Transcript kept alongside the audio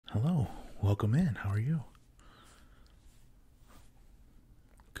Hello, welcome in. How are you?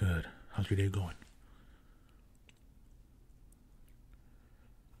 Good. How's your day going?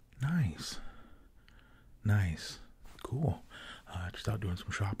 Nice. Nice. Cool. Just out doing some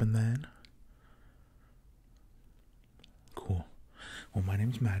shopping then. Cool. Well, my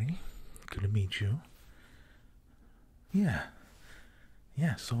name's Matty. Good to meet you. Yeah.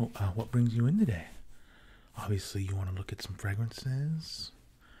 Yeah, so what brings you in today? Obviously, you want to look at some fragrances.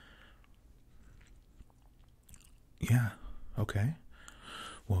 Yeah. Okay.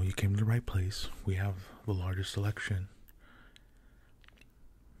 Well, you came to the right place. We have the largest selection.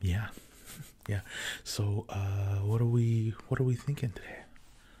 Yeah. Yeah. So, what are we thinking today?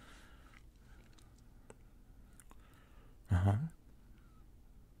 Uh-huh.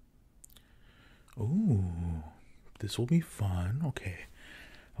 Ooh. This will be fun. Okay.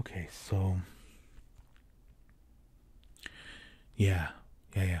 Okay, so yeah.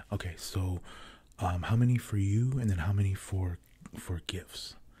 Yeah, yeah. Okay, so how many for you and then how many for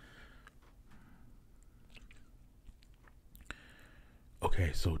gifts?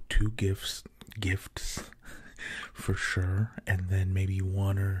 Okay, so two gifts for sure, and then maybe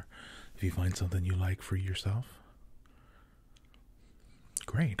one or if you find something you like for yourself.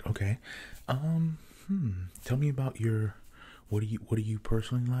 Great. Okay. Tell me about your what do you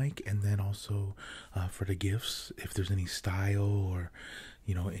personally like, and then also for the gifts, if there's any style or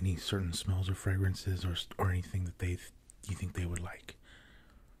any certain smells or fragrances or anything that you think they would like.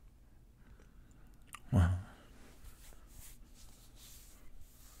 Wow.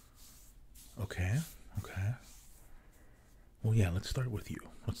 Okay. Okay. Well, yeah. Let's start with you.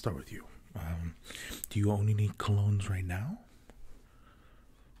 Do you own any colognes right now?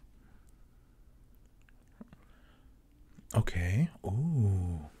 Okay.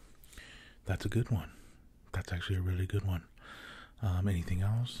 Ooh, that's a good one. That's actually a really good one. Anything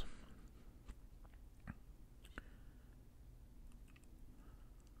else?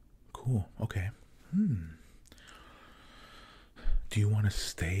 Cool. Okay. Do you want to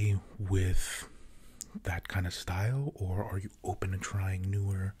stay with that kind of style, or are you open to trying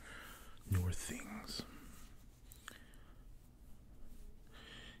newer things?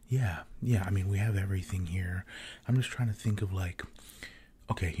 Yeah, yeah. I mean, we have everything here. I'm just trying to think of like,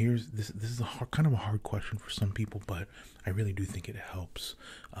 okay, here's this. This is kind of a hard question for some people, but I really do think it helps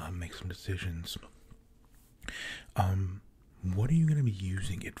make some decisions. What are you going to be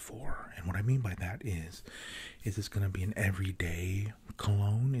using it for? And what I mean by that is this going to be an everyday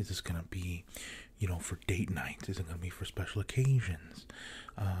cologne? Is this going to be, for date nights? Is it going to be for special occasions?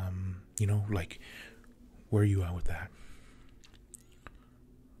 Like, where are you at with that?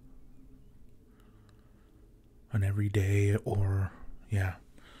 An everyday or, yeah.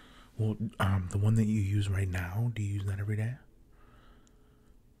 Well, the one that you use right now, do you use that every day?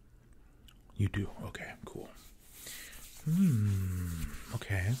 You do? Okay, cool.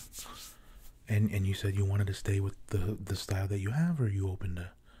 Okay. And you said you wanted to stay with the style that you have, or are you open to?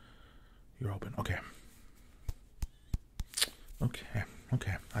 You're open. Okay. Okay.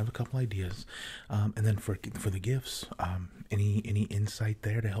 Okay. I have a couple ideas. And then for the gifts, any insight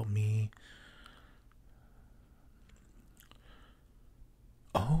there to help me?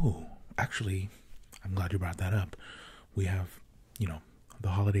 Oh, actually, I'm glad you brought that up. We have, the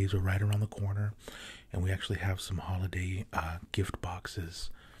holidays are right around the corner, and we actually have some holiday gift boxes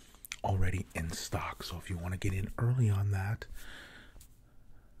already in stock. So if you want to get in early on that,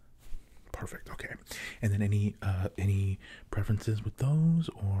 perfect. Okay. And then any preferences with those,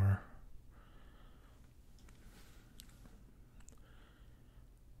 or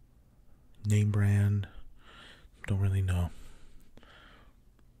name brand? Don't really know.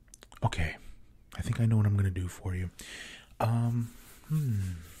 Okay. I think I know what I'm going to do for you.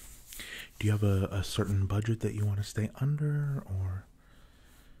 Do you have a certain budget that you want to stay under, or?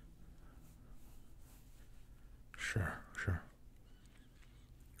 Sure, sure.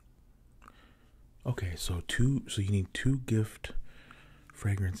 Okay, so you need two gift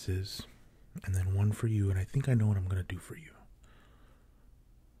fragrances and then one for you, and I think I know what I'm going to do for you.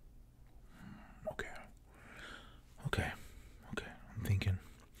 Okay. Okay. Okay. I'm thinking.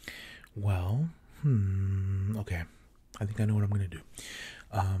 Well, okay. I think I know what I'm going to do.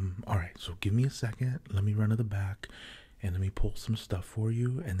 All right, so give me a second. Let me run to the back and let me pull some stuff for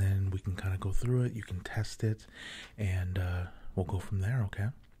you, and then we can kind of go through it. You can test it, and we'll go from there, okay?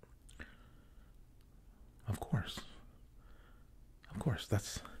 Of course. Of course.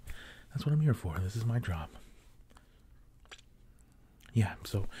 That's what I'm here for. This is my job. Yeah,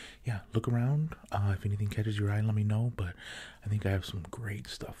 so yeah, look around. If anything catches your eye, let me know, but I think I have some great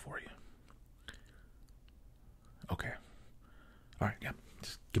stuff for you. Okay. All right, yeah.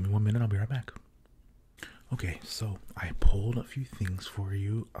 Just give me 1 minute. I'll be right back. Okay, so I pulled a few things for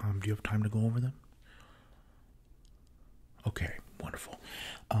you. Do you have time to go over them? Okay, wonderful.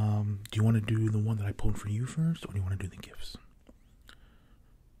 Do you want to do the one that I pulled for you first, or do you want to do the gifts?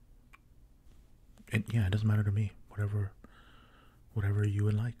 Yeah, it doesn't matter to me. Whatever you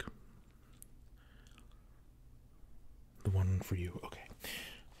would like. The one for you. Okay.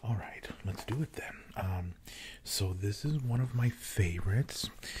 All right, let's do it then. So this is one of my favorites,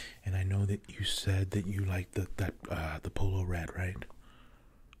 and I know that you said that you like the polo red, right?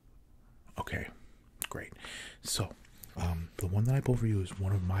 Okay, great. So the one that I pulled for you is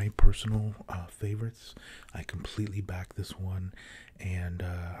one of my personal favorites. I completely back this one, and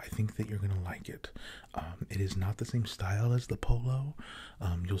I think that you're gonna like it. It is not the same style as the polo.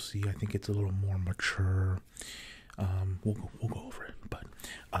 You'll see. I think it's a little more mature. We'll go over it, but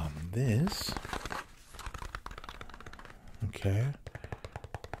this, okay,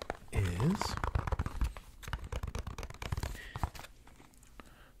 is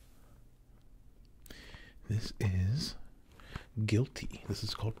Guilty. This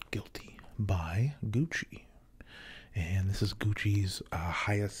is called Guilty by Gucci, and this is Gucci's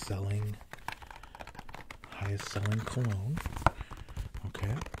highest selling cologne.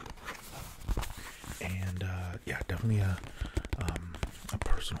 Okay. And yeah, definitely a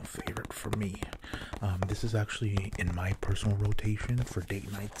personal favorite for me. This is actually in my personal rotation for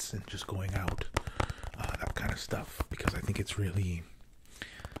date nights and just going out, that kind of stuff, because I think it's really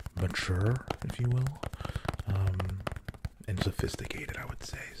mature, if you will, and sophisticated, I would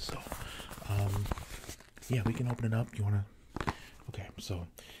say. So yeah, we can open it up. You wanna? Okay, so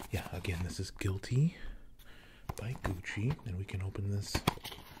yeah, again, this is Guilty by Gucci, and we can open this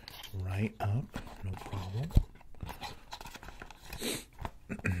right up, no problem.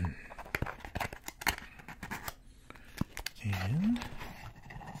 And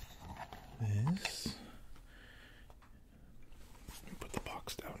this, let me put the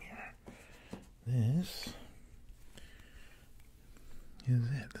box down here. This is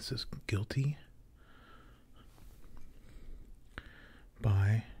it. This is Guilty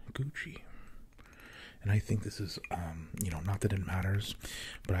by Gucci. And I think this is, not that it matters,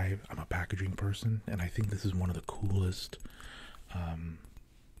 but I'm a packaging person, and I think this is one of the coolest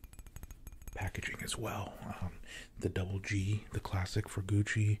packaging as well. The double G, the classic for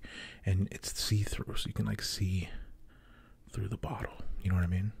Gucci, and it's see-through, so you can like see through the bottle. You know what I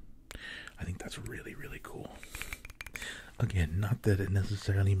mean? I think that's really, really cool. Again, not that it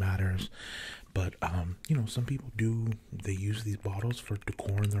necessarily matters, but some people they use these bottles for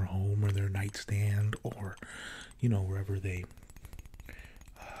decor in their home or their nightstand, or wherever they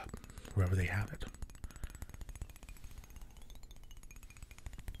have it.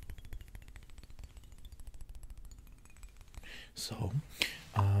 So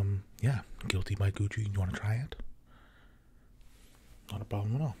yeah, Guilty by Gucci. You want to try it? Not a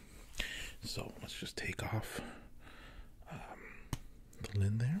problem at all. So let's just take off the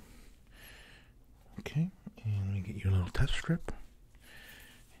lid there. Okay, and let me get your little test strip.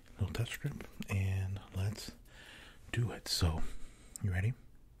 And let's do it. So, you ready?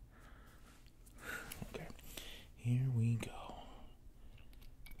 Okay, here we go.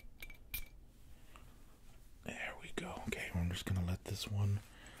 There we go. Okay, we're just gonna let this one.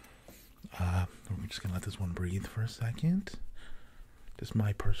 We're just gonna let this one breathe for a second. Just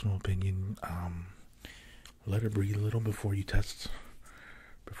my personal opinion. Let it breathe a little before you test.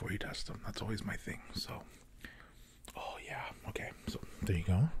 Before you test them, that's always my thing. So, oh yeah, okay. So there you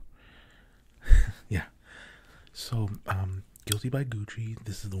go. Yeah. So, Guilty by Gucci.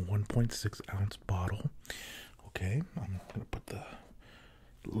 This is the 1.6 ounce bottle. Okay, I'm gonna put the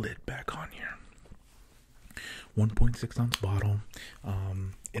lid back on here. 1.6 ounce bottle.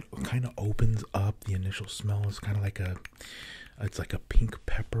 It kind of opens up. The initial smell is kind of like it's like a pink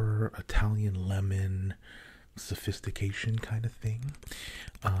pepper, Italian lemon, sophistication kind of thing.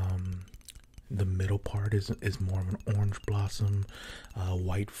 The middle part is more of an orange blossom,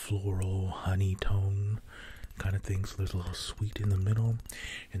 white floral, honey tone kind of thing. So there's a little sweet in the middle,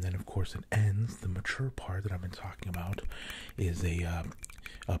 and then of course it ends. The mature part that I've been talking about is a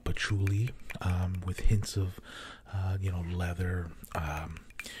patchouli with hints of leather,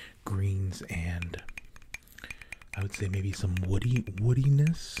 greens, and I would say maybe some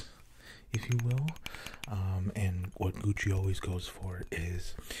woodiness, if you will. And what Gucci always goes for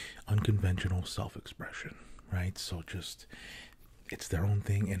is unconventional self-expression, right? So just, it's their own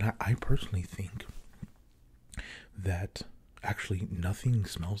thing. And I personally think that actually nothing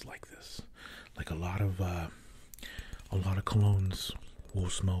smells like this. Like a lot of colognes will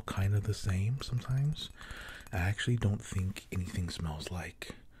smell kind of the same sometimes. I actually don't think anything smells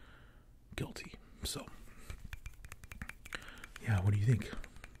like guilty. So, yeah, what do you think?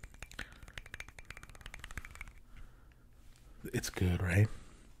 It's good, right?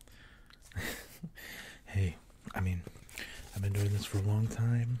 Hey, I mean, I've been doing this for a long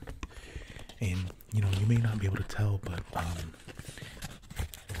time, and you know, you may not be able to tell, but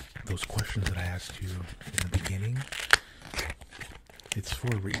those questions that I asked you in the beginning, it's for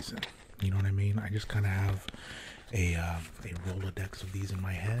a reason. You know what I mean? I just kind of have a Rolodex of these in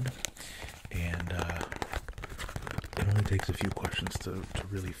my head, and it only takes a few questions to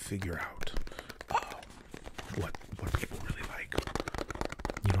really figure out what people really like.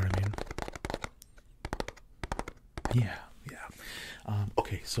 You know what I mean? Yeah.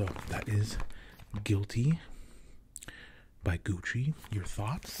 Okay, so that is Guilty by Gucci. Your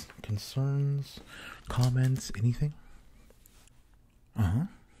thoughts, concerns, comments, anything?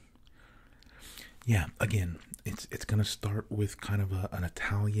 Yeah, again, it's gonna start with kind of an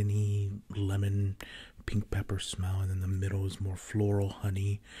Italian-y lemon pink pepper smell, and then the middle is more floral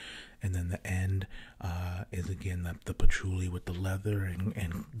honey, and then the end is again the patchouli with the leather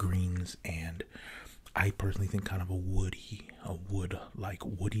and greens, and I personally think kind of a wood-like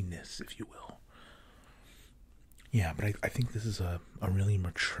woodiness, if you will. Yeah, but I think this is a really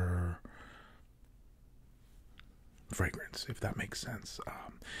mature fragrance, if that makes sense.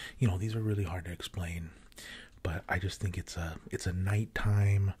 You know, these are really hard to explain, but I just think it's a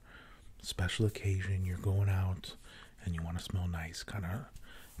nighttime special occasion. You're going out and you want to smell nice, kind of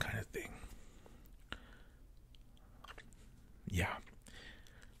thing. Yeah.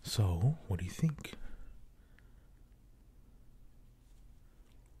 So, what do you think?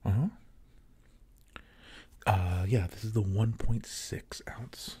 Yeah, this is the 1.6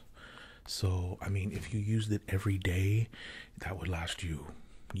 ounce. So, I mean, if you used it every day, that would last you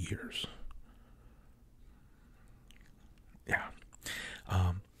years. Yeah.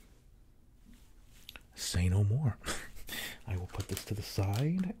 Say no more. I will put this to the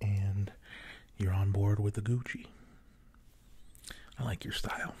side, and you're on board with the Gucci. I like your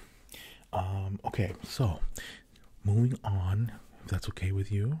style. Okay, so moving on, if that's okay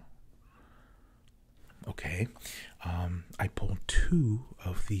with you. Okay, I pulled 2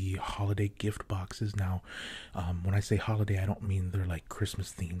 of the holiday gift boxes. Now, when I say holiday, I don't mean they're like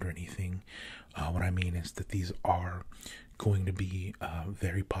Christmas themed or anything. What I mean is that these are going to be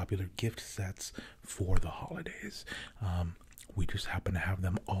very popular gift sets for the holidays. We just happen to have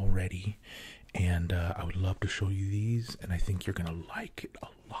them already, and I would love to show you these, and I think you're gonna like it a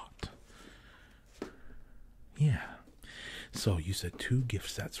lot. Yeah. So you said 2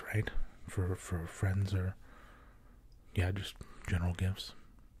 gift sets, right? For friends, or yeah, just general gifts.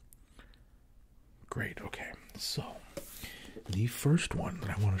 Great. Okay, so the first one that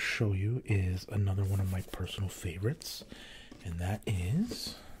I want to show you is another one of my personal favorites, and that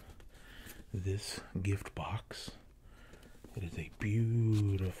is this gift box. It is a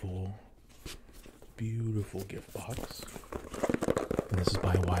beautiful gift box, and this is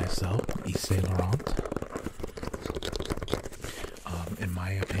by YSL, Saint Laurent. In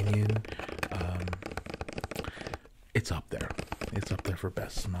my opinion, it's up there. It's up there for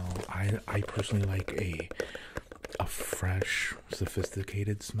best smell. I personally like a fresh,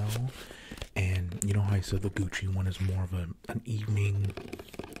 sophisticated smell. And you know how I said the Gucci one is more of an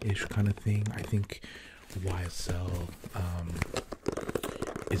evening-ish kind of thing? I think YSL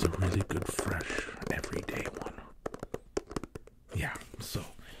is a really good, fresh, everyday one. Yeah, so,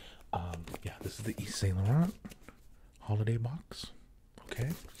 yeah, this is the Saint Laurent holiday box.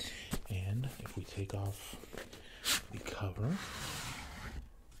 Okay, and if we take off the cover,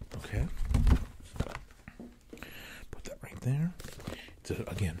 okay, put that right there. It's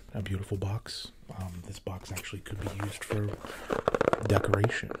again a beautiful box. This box actually could be used for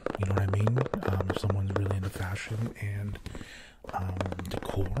decoration. You know what I mean? If someone's really into fashion and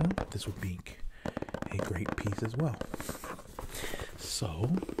decor, this would be a great piece as well. So,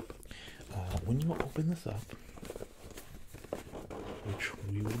 when you open this up, which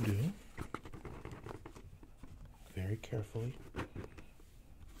we will do very carefully.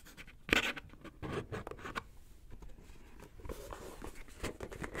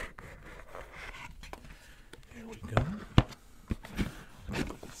 There we go.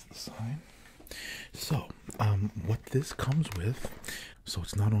 Put this aside. So, what this comes with, so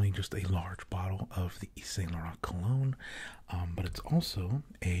it's not only just a large bottle of the Saint Laurent cologne, but it's also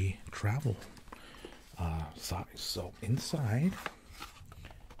a travel size. So inside,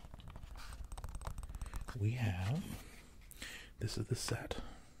 we have, this is the set,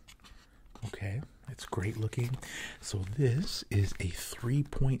 okay, It's great looking. So this is a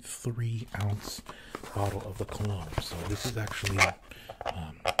 3.3 ounce bottle of the cologne. So this is actually,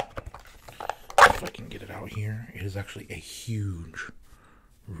 if I can get it out here, it is actually a huge,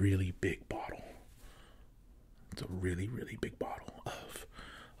 really big bottle. It's a really, really big bottle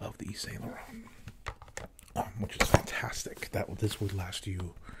of the Saint Laurent, which is fantastic. This would last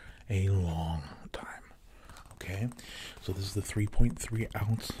you a long time. Okay, so this is the 3.3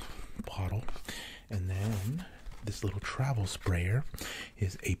 ounce bottle, and then this little travel sprayer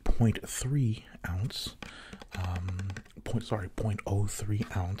is a 0.3 ounce,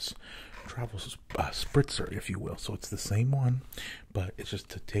 0.03 ounce travel spritzer, if you will. So it's the same one, but it's just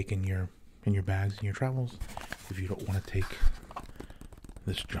to take in your bags and your travels if you don't want to take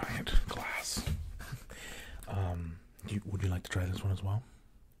this giant glass. Would you like to try this one as well?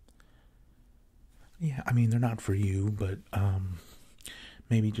 Yeah, I mean, they're not for you, but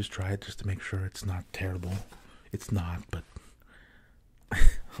maybe just try it just to make sure it's not terrible. It's not, but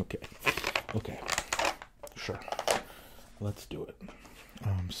okay, sure, let's do it.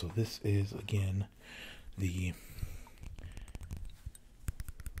 So this is again the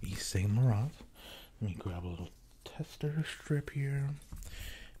Saint Laurent. Let me grab a little tester strip here,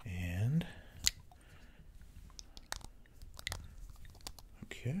 and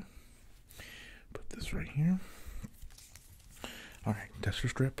okay, put this right here. All right, tester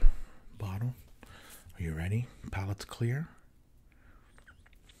strip, bottle. Are you ready? Palate's clear.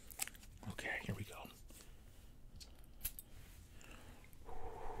 Okay, here we go.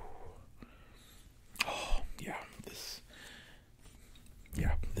 Oh, yeah, this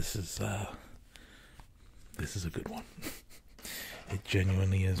is a good one. It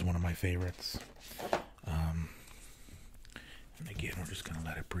genuinely is one of my favorites. And again, we're just gonna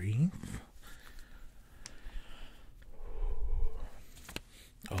let it breathe.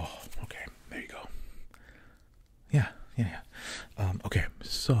 Oh, okay, there you go. Yeah. Okay,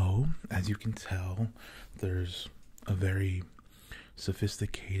 so as you can tell, there's a very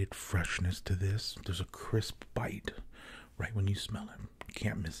sophisticated freshness to this. There's a crisp bite right when you smell it. You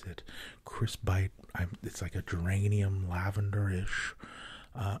can't miss it. Crisp bite. It's like a geranium lavender-ish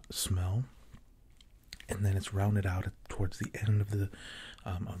smell, and then it's rounded out towards the end of the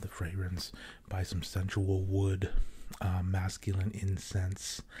fragrance by some sensual wood, masculine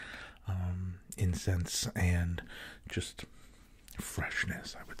incense, and just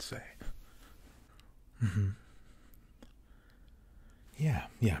freshness, I would say. Yeah,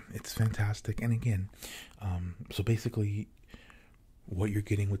 it's fantastic. And again, so basically what you're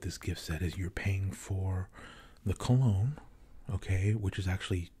getting with this gift set is you're paying for the cologne, okay, which is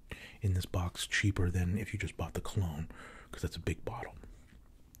actually in this box cheaper than if you just bought the cologne, because that's a big bottle.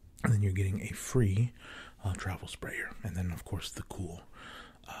 And then you're getting a free travel sprayer, and then of course the cool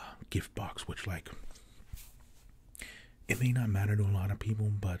gift box, which, like, it may not matter to a lot of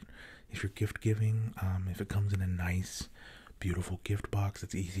people, but if you're gift giving, if it comes in a nice, beautiful gift box,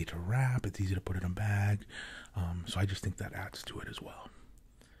 it's easy to wrap, it's easy to put in a bag, so I just think that adds to it as well.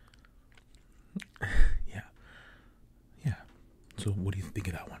 Yeah. So what do you think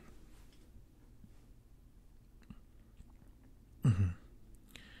of that one?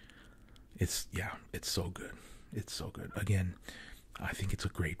 It's so good. It's so good. Again, I think it's a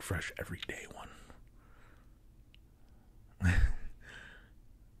great, fresh, everyday one.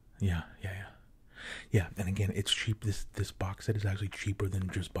 Yeah, and again, it's cheap. This box set is actually cheaper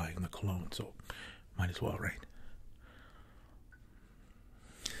than just buying the cologne, so might as well, right?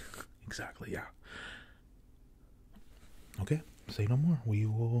 Exactly, yeah. Okay, say no more. We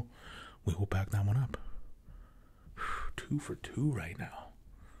will back that one up. 2 for 2 right now.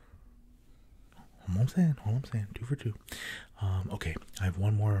 All I'm saying, 2 for 2. Okay, I have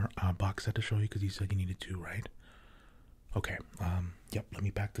one more box set to show you because you said you needed 2, right? Okay, yep, let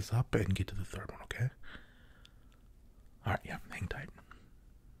me back this up and get to the third one, okay? Alright, yeah, hang tight.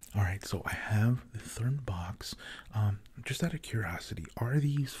 Alright, so I have the third box. Just out of curiosity, are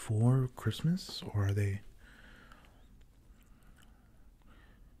these for Christmas, or are they...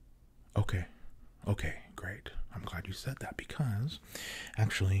 Okay, great. I'm glad you said that, because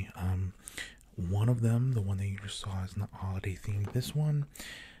actually, one of them, the one that you just saw, is not holiday themed. This one,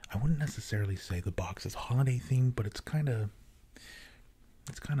 I wouldn't necessarily say the box is holiday themed, but it's kind of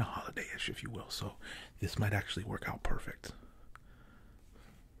holiday-ish, if you will. So this might actually work out perfect.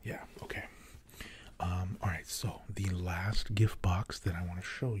 Yeah. Okay. All right. So the last gift box that I want to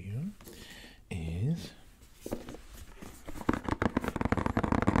show you is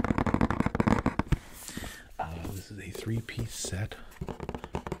this is a 3-piece set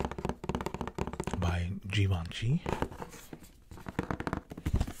by Givenchy.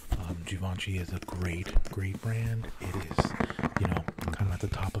 Givenchy is a great brand. It is, you know, kind of at the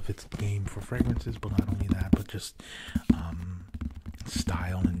top of its game for fragrances, but not only that, but just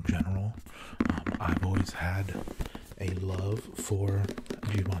style in general. I've always had a love for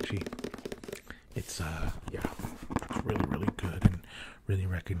Givenchy. It's yeah, it's really good and really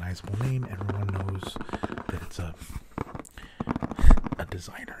recognizable name. Everyone knows that it's a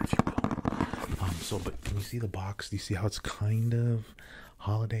designer, if you will. So, but can you see the box? Do you see how it's kind of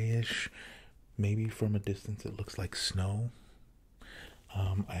holiday-ish? Maybe from a distance it looks like snow.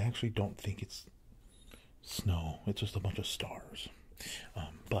 I actually don't think it's snow. It's just a bunch of stars.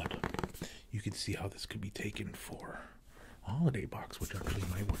 But you can see how this could be taken for a holiday box, which actually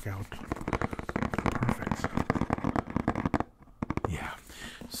might work out perfect. Yeah.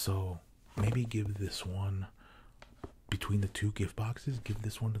 So maybe give this one, between the two gift boxes, give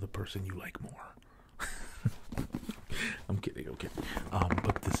this one to the person you like more. I'm kidding, okay.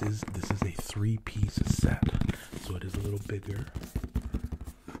 But this is a 3-piece set, so it is a little bigger.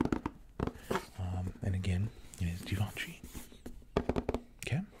 And again, it is Givenchy.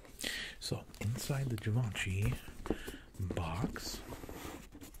 Okay, so inside the Givenchy box,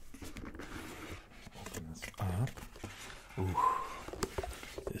 open this up. Ooh,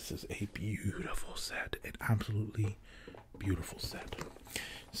 this is a beautiful set. An absolutely beautiful set.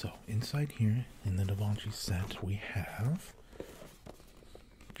 So inside here in the Givenchy set, we have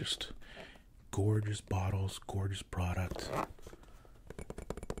just gorgeous bottles, gorgeous product.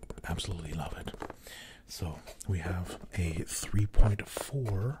 Absolutely love it. So we have a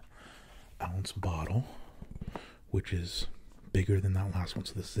 3.4 ounce bottle, which is bigger than that last one.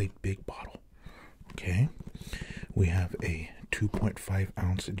 So this is a big bottle. Okay. We have a 2.5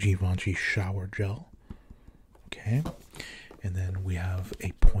 ounce Givenchy shower gel. Okay. And then we have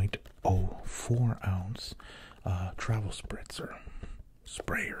a 0.04 ounce travel spritzer,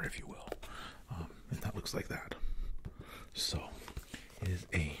 sprayer, if you will. And that looks like that. So it is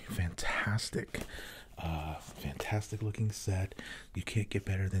a fantastic looking set. You can't get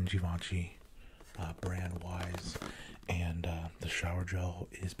better than Givenchy brand wise. And the shower gel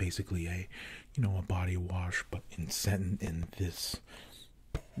is basically a body wash, but in this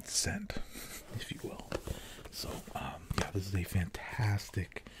scent, if you will. So yeah, this is a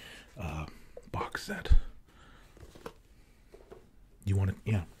fantastic box set. You want to?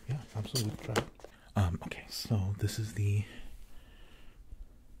 Yeah, absolutely. Try it. Okay, so this is the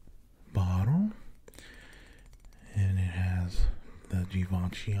bottle, and it has the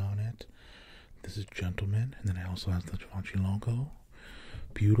Givenchy on it. This is Gentleman, and then it also has the Givenchy logo.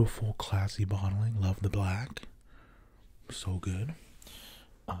 Beautiful, classy bottling. Love the black. So good.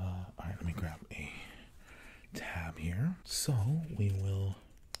 Alright, let me grab a tab here. So we will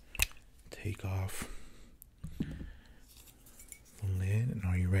take off the lid. And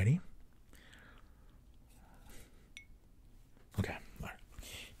are you ready? Okay, alright.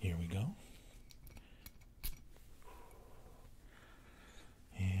 Here we go.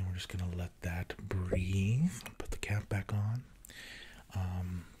 And we're just gonna let that breathe. Put the cap back on.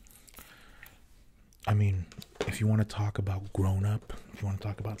 I mean, if you want to talk about grown up, if you want to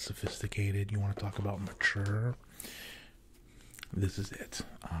talk about sophisticated, you want to talk about mature, this is it.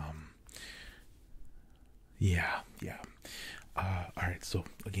 Yeah. Alright, so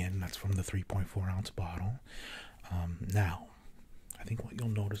again, that's from the 3.4 ounce bottle. Now, I think what you'll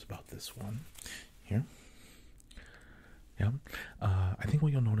notice about this one here, I think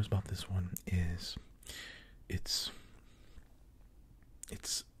what you'll notice about this one is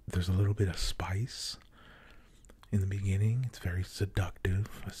there's a little bit of spice in the beginning. It's very seductive.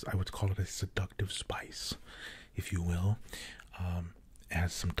 I would call it a seductive spice, if you will.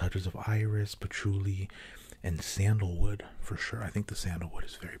 Has some touches of iris, patchouli, and sandalwood for sure. I think the sandalwood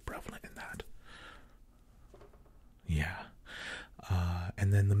is very prevalent in that. Yeah.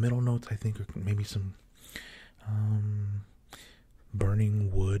 And then the middle notes, I think, are maybe some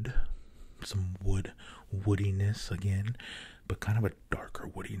burning wood, some woodiness again, but kind of a darker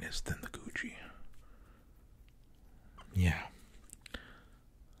woodiness than the Gucci. Yeah.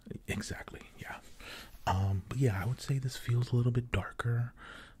 Exactly, yeah. But yeah, I would say this feels a little bit darker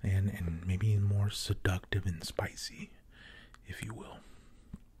and maybe more seductive and spicy, if you will.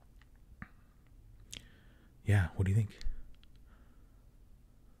 Yeah, what do you think?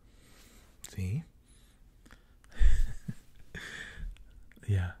 See?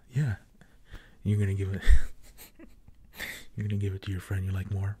 Yeah. You're gonna give it to your friend you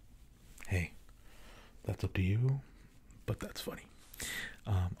like more? Hey, that's up to you, but that's funny.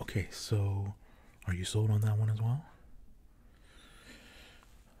 Okay, so are you sold on that one as well?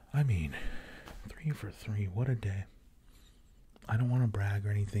 I mean, 3 for 3, what a day. I don't want to brag or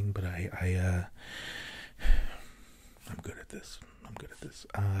anything, but I'm good at this. I'm good at this.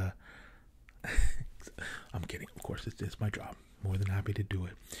 I'm kidding. Of course, it's my job. More than happy to do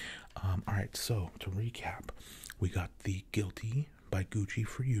it. All right. So to recap, we got the Guilty by Gucci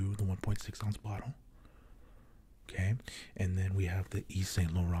for you, the 1.6 ounce bottle. Okay, and then we have the Yves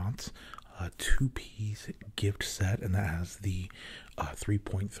Saint Laurent 2-piece gift set, and that has the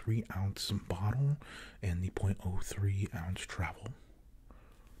 3.3 ounce bottle and the 0.03 ounce travel.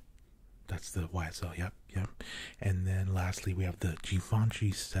 That's the YSL, yep. And then lastly, we have the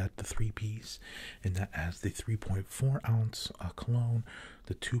Givenchy set, the 3-piece, and that has the 3.4 ounce cologne,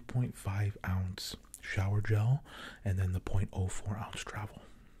 the 2.5 ounce shower gel, and then the 0.04 ounce travel.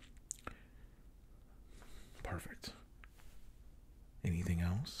 Perfect. Anything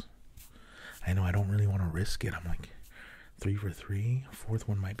else? I know I don't really want to risk it. I'm like 3 for 3. Fourth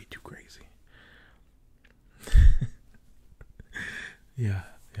one might be too crazy. Yeah.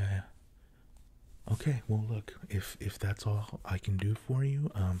 Okay, well look, if that's all I can do for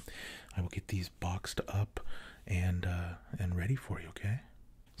you, I will get these boxed up and ready for you, okay?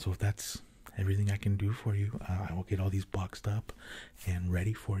 So if that's everything I can do for you, I will get all these boxed up and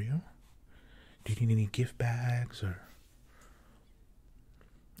ready for you. Do you need any gift bags or?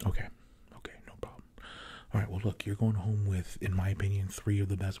 Okay, no problem. All right, well look, you're going home with, in my opinion, 3 of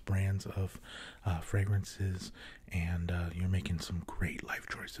the best brands of fragrances, and you're making some great life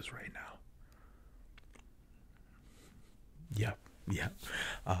choices right now. Yeah.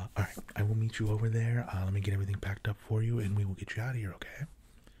 All right, I will meet you over there. Let me get everything packed up for you, and we will get you out of here, okay?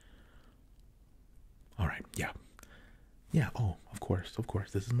 All right, yeah. Oh, of course.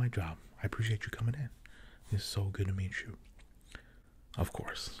 This is my job. I appreciate you coming in. It's so good to meet you. Of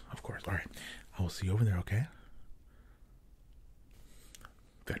course. All right, I will see you over there, okay?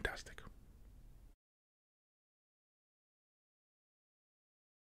 Fantastic.